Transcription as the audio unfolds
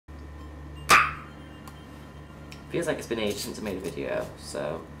Feels like it's been ages since I made a video,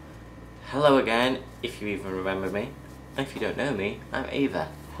 so hello again, if you even remember me. And if you don't know me, I'm Ava.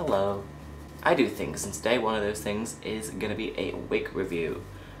 Hello. I do things, and today one of those things is going to be a wig review.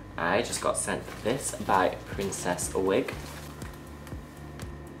 I just got sent this by PrincessWig,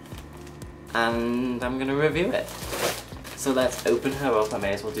 and I'm going to review it. So let's open her up. I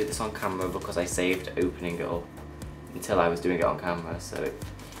may as well do this on camera because I saved opening it up until I was doing it on camera, so it'd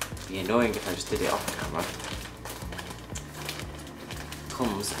be annoying if I just did it off camera.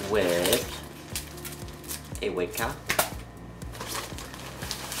 Comes with a wig cap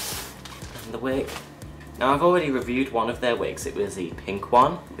and the wig. Now I've already reviewed one of their wigs. It was the pink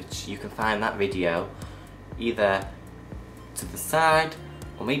one, which you can find that video either to the side,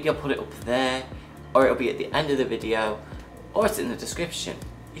 or maybe I'll put it up there, or it'll be at the end of the video, or it's in the description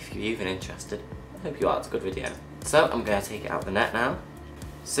if you're even interested. I hope you are, it's a good video. So I'm going to take it out the net now.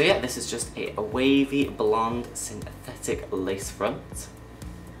 So yeah, this is just a wavy blonde synthetic lace front.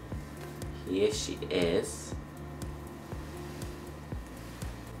 Here she is.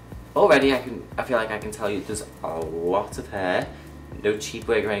 Already I feel like I can tell you there's a lot of hair. No cheap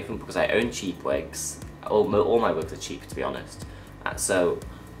wig or anything because I own cheap wigs. All my wigs are cheap, to be honest. So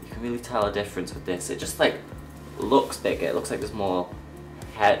you can really tell a difference with this. It just like looks bigger. It looks like there's more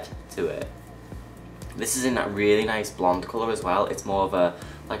head to it. This is in that really nice blonde colour as well. It's more of a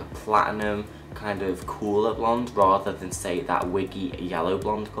like a platinum kind of cooler blonde rather than say that wiggy yellow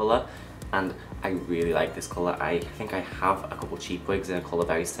blonde colour. And I really like this colour. I think I have a couple cheap wigs in a colour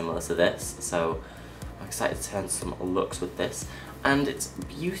very similar to this, so I'm excited to turn some looks with this. And it's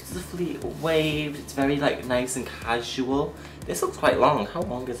beautifully waved. It's very like nice and casual. This looks quite long. How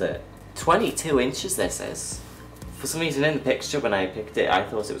long is it? 22 inches this is. For some reason in the picture when I picked it I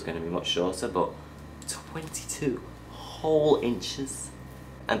thought it was going to be much shorter, but 22 whole inches.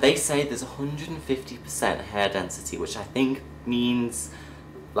 And they say there's 150% hair density, which I think means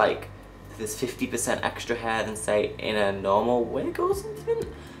like there's 50% extra hair than say in a normal wig or something.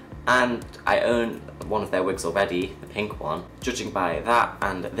 And I own one of their wigs already, the pink one. Judging by that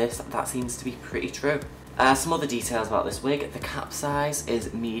and this, that seems to be pretty true. Some other details about this wig. The cap size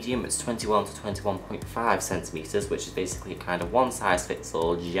is medium. It's 21 to 21.5 centimeters, which is basically kind of one size fits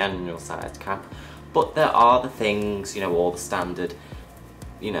all general sized cap. But there are the things, you know, all the standard,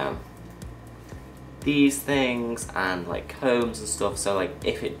 you know, these things and like combs and stuff, so like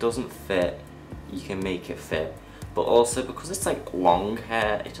if it doesn't fit you can make it fit, but also because it's like long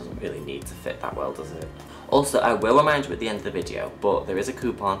hair it doesn't really need to fit that well, does it? Also, I will remind you at the end of the video, but there is a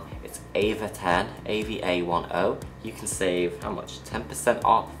coupon. It's AVA10, AVA10. You can save how much? 10%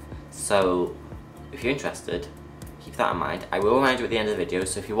 off. So if you're interested, keep that in mind. I will remind you at the end of the video,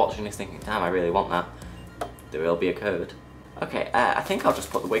 so if you're watching this thinking, damn, I really want that, there will be a code. Okay, I think I'll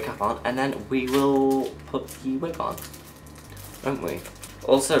just put the wig cap on and then we will put the wig on, won't we?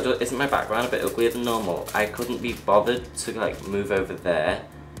 Also, isn't my background a bit uglier than normal? I couldn't be bothered to like move over there,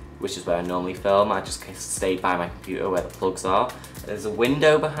 which is where I normally film. I just stayed by my computer where the plugs are. There's a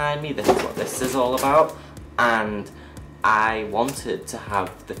window behind me, this is what this is all about, and I wanted to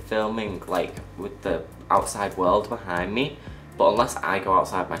have the filming like with the outside world behind me, but unless I go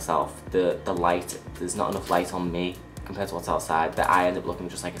outside myself, the light, there's not enough light on me compared to what's outside, that I end up looking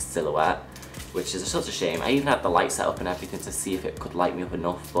just like a silhouette, which is such a shame. I even had the light set up and everything to see if it could light me up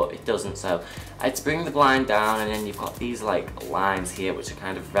enough, but it doesn't, so I had to bring the blind down, and then you've got these like lines here which are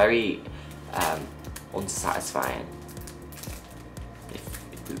kind of very unsatisfying.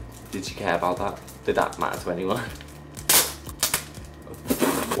 Did you care about that? Did that matter to anyone?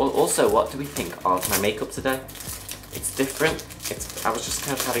 Well, also, what do we think of my makeup today? It's different. I was just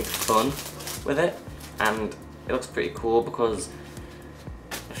kind of having fun with it, and it looks pretty cool because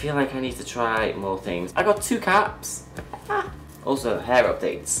I feel like I need to try more things. I got 2 caps. Also, hair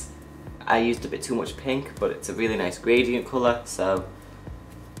updates. I used a bit too much pink, but it's a really nice gradient colour, so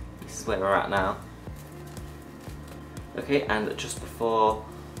this is where we're at now. Okay, and just before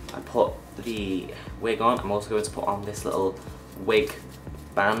I put the wig on, I'm also going to put on this little wig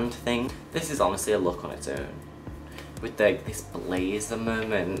band thing. This is honestly a look on its own, with this blazer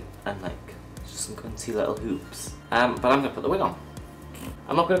moment and like just some cunty little hoops. But I'm going to put the wig on.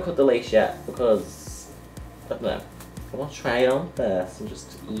 I'm not going to cut the lace yet because, I don't know, I want to try it on first. I'm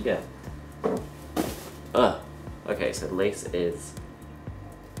just eager. Okay, so the lace is,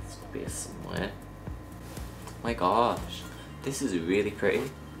 this could be somewhere. Oh my gosh, this is really pretty.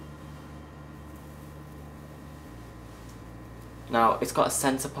 Now, it's got a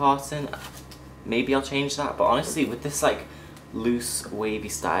centre part in. Maybe I'll change that, but honestly, with this like loose wavy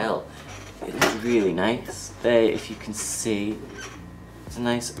style, it looks really nice. There, if you can see, it's a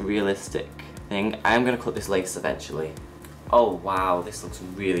nice realistic thing. I am going to cut this lace eventually. Oh wow, this looks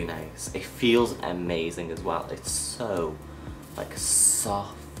really nice. It feels amazing as well. It's so, like,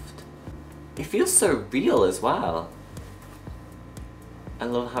 soft. It feels so real as well. I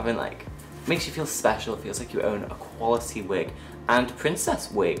love having, like, it makes you feel special. It feels like you own a quality wig. And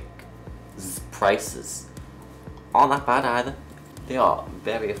PrincessWig's prices aren't that bad either. They are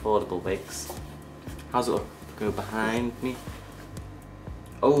very affordable wigs. How's it look? Go behind me.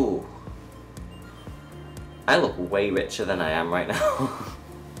 Oh. I look way richer than I am right now.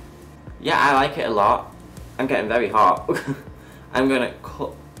 Yeah, I like it a lot. I'm getting very hot. I'm gonna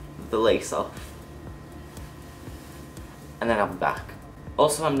cut the lace off. And then I'll be back.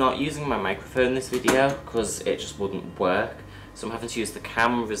 Also, I'm not using my microphone in this video because it just wouldn't work. So I'm having to use the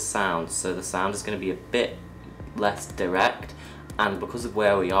camera's sound, so the sound is going to be a bit less direct. And because of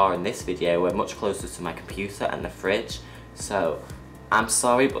where we are in this video, we're much closer to my computer and the fridge. So I'm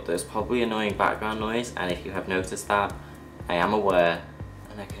sorry, but there's probably annoying background noise, and if you have noticed that, I am aware,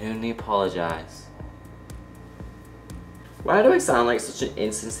 and I can only apologise. Why do I sound like such an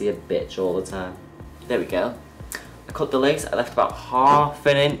insincere bitch all the time? There we go. I cut the lace, I left about ½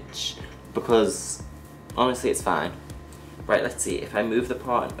 an inch, because honestly it's fine. Right, let's see, if I move the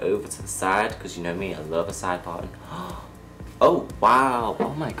parting over to the side, because you know me, I love a side parting. Oh wow,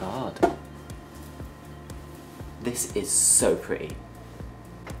 oh my god. This is so pretty.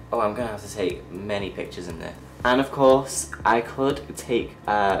 Oh, I'm gonna have to take many pictures in this. And of course, I could take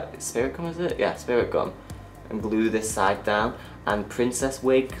spirit gum, is it? Yeah, spirit gum, and glue this side down. And princess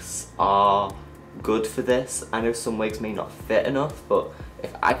wigs are good for this. I know some wigs may not fit enough, but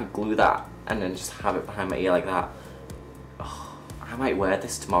if I could glue that and then just have it behind my ear like that, oh, I might wear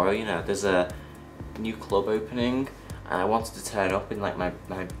this tomorrow, you know. There's a new club opening and I wanted to turn up in like my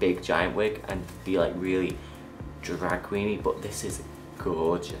big giant wig and be like really drag queeny, but this is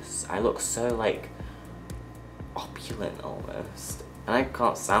gorgeous. I look so like opulent almost, and I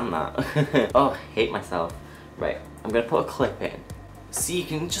can't stand that. Oh, I hate myself. Right, I'm gonna put a clip in. See, you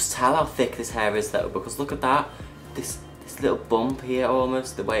can just tell how thick this hair is though, because look at that. This little bump here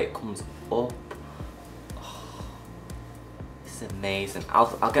almost, the way it comes up. Oh, this is amazing.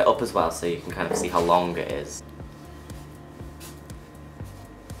 I'll get up as well so you can kind of see how long it is.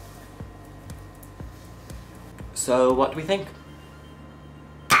 So what do we think?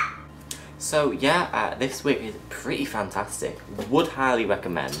 So yeah, this wig is pretty fantastic. Would highly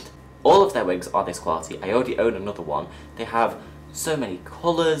recommend. All of their wigs are this quality. I already own another one. They have so many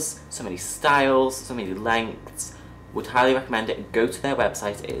colours, so many styles, so many lengths. Would highly recommend it. Go to their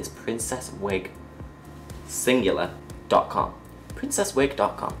website. It is princesswig.com.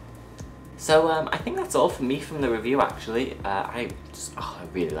 princesswig.com. So I think that's all for me from the review actually. I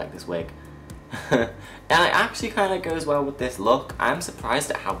really like this wig. And it actually kind of goes well with this look. I'm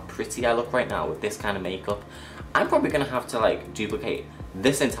surprised at how pretty I look right now with this kind of makeup. I'm probably going to have to like duplicate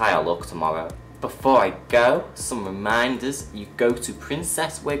this entire look tomorrow. Before I go, some reminders. You go to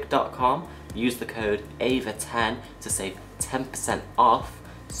princesswig.com, use the code AVA10 to save 10% off.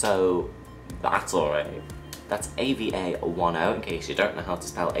 So that's alright. That's AVA10 in case you don't know how to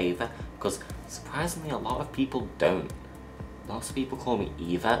spell Ava, because surprisingly a lot of people don't. Lots of people call me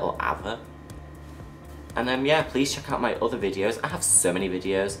Eva or Ava. And yeah, please check out my other videos. I have so many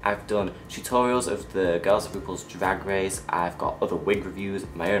videos. I've done tutorials of the Girls of RuPaul's Drag Race. I've got other wig reviews,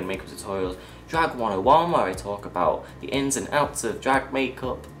 my own makeup tutorials. Drag 101 where I talk about the ins and outs of drag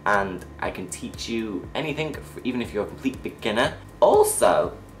makeup, and I can teach you anything, even if you're a complete beginner.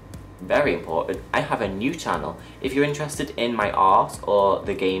 Also, very important, I have a new channel. If you're interested in my art or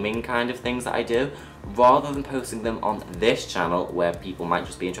the gaming kind of things that I do, rather than posting them on this channel where people might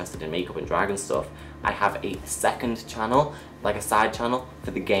just be interested in makeup and drag and stuff, I have a second channel, like a side channel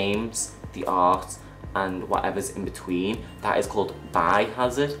for the games, the art, and whatever's in between. That is called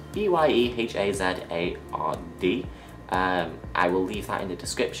Byehazard, Byehazard. I will leave that in the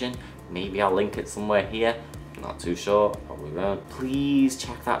description. Maybe I'll link it somewhere here. Not too sure, probably won't. Please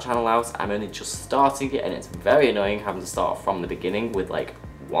check that channel out. I'm only just starting it and it's very annoying having to start from the beginning with like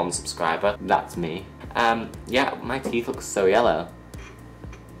 1 subscriber. That's me. Yeah, my teeth look so yellow.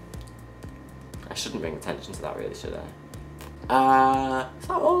 I shouldn't bring attention to that really, should I? Is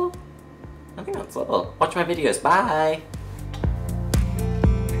that all? I think that's all. Watch my videos, bye!